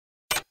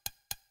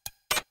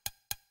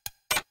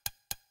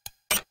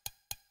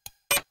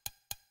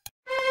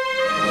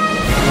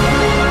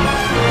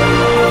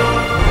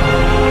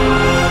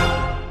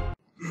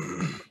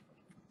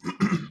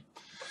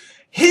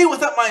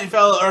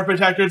fellow Earth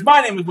Protectors.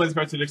 My name is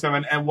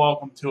WinScar267, and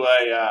welcome to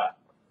a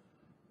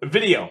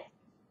video.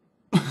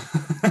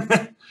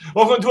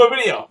 Welcome to a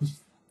video.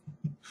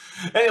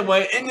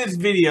 Anyway, in this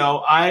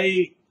video,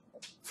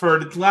 for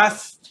the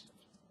last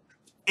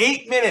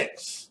 8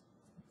 minutes,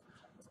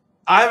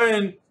 I've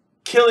been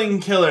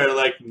killing killer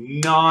like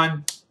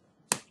non-stop.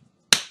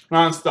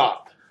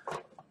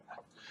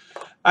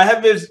 I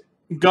have this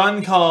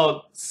gun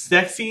called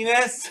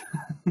Sexiness.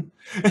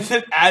 It's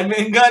an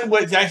admin gun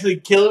which actually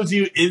kills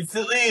you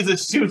instantly. It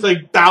just shoots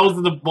like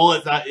thousands of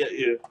bullets at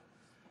you.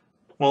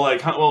 Well,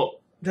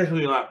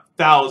 technically not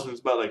thousands,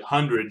 but like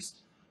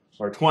hundreds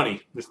or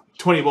 20. Just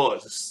 20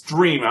 bullets just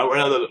stream out right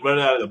out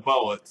of the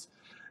bullets,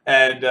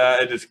 and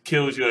it just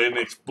kills you and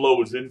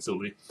explodes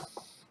instantly.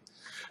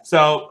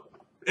 So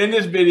in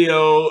this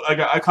video,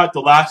 I caught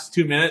the last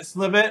 2 minutes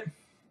of it.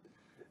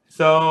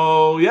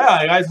 So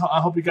yeah, guys,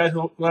 I hope you guys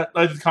like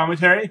this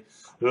commentary.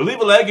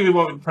 Leave a like if you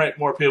want me to prank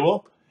more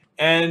people.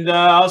 And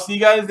I'll see you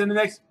guys in the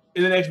next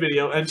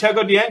video. And check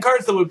out the end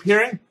cards that we're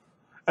appearing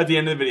at the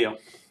end of the video.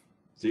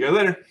 See you guys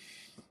later.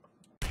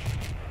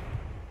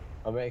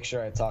 I'll make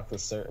sure I talk to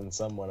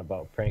someone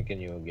about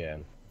pranking you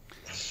again.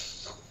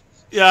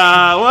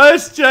 Yeah,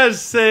 let's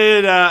just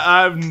say that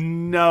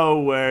I'm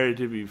nowhere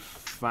to be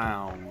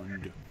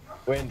found.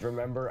 Wind,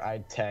 remember I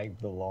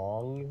tagged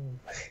along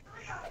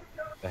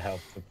to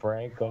help the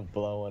prank of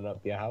blowing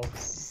up your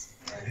house?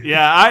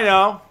 Yeah, I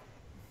know.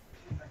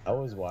 I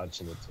was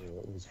watching it too.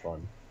 It was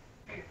fun.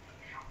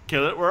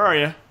 Kill it. Where are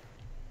you?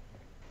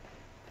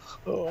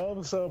 Oh,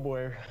 I'm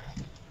somewhere.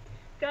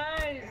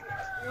 Guys,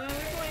 when are we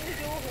going to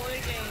do a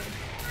horror game?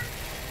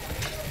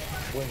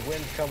 When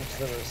Wind comes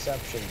to the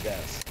reception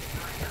desk.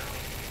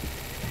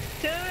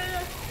 To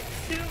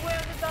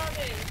where the dog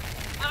is.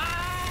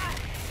 Ah!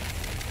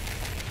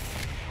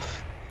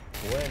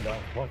 Wind,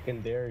 I'll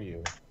fucking dare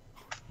you.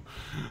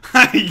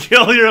 I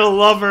kill your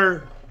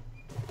lover.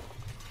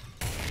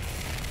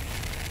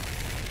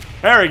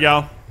 There we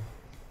go.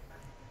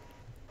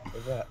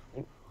 What's that?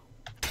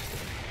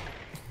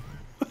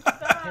 I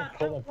can't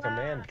pull up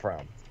command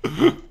prompt.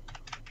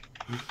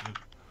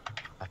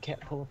 I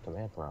can't pull up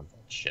command prompt.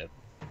 Shit.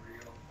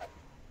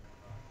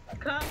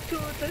 Come to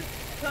the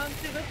front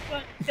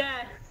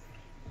desk.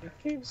 It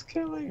keeps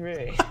killing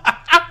me.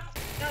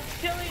 Stop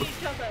killing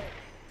each other.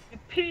 You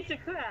piece of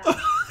crap.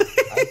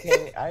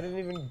 I didn't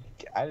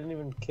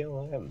even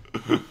kill him.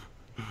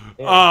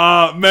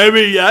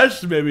 Maybe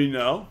yes, maybe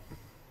no.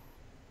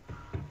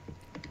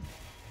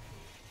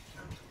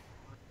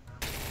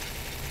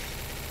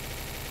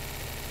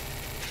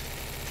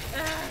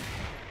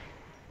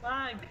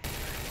 Lag.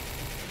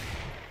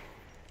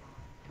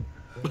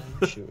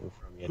 Shooting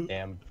from your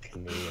damn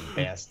Canadian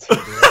bastard.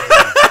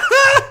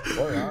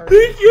 Where are you?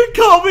 You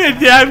call me a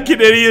damn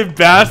Canadian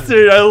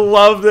bastard. I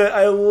love it.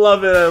 I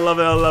love it. I love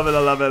it. I love it. I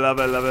love it. I love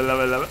it. I love it.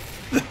 I love it.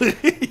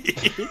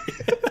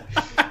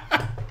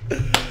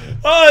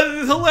 Oh,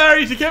 this is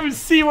hilarious. You can't even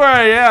see where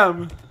I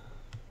am.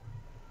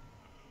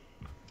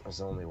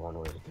 There's only one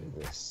way to do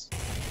this.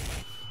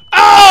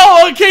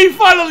 Oh, okay.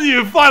 Finally,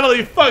 you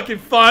finally fucking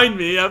find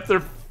me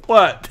after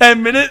what?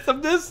 10 minutes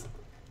of this?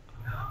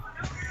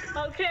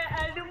 Okay,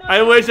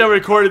 I wish I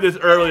recorded this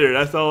earlier.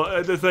 That's all.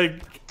 It's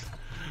like,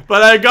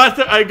 but I got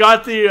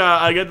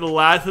the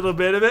last little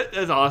bit of it.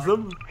 That's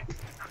awesome.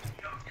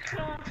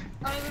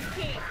 I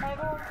repeat,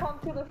 everyone come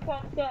to the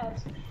front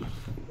desk.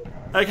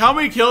 Like, how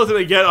many kills did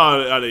I get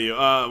out of you?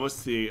 Let's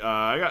see.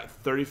 I got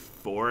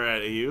 34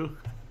 out of you.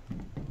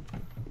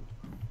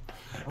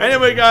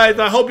 Anyway, guys,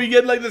 I hope you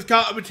get like this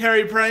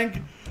commentary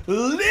prank.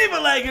 Leave a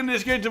like in the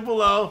description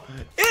below.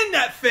 In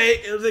that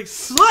face, it was like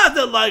slap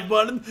that like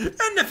button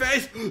in the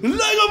face like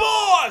a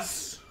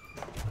boss.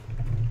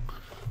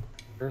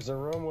 There's a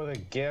room with a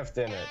gift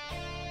in it.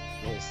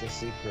 It's the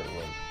secret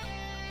room.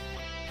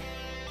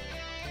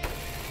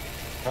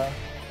 Huh?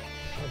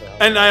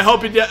 And I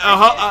hope you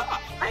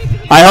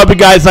I hope you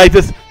guys like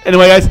this.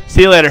 Anyway, guys,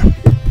 see you later.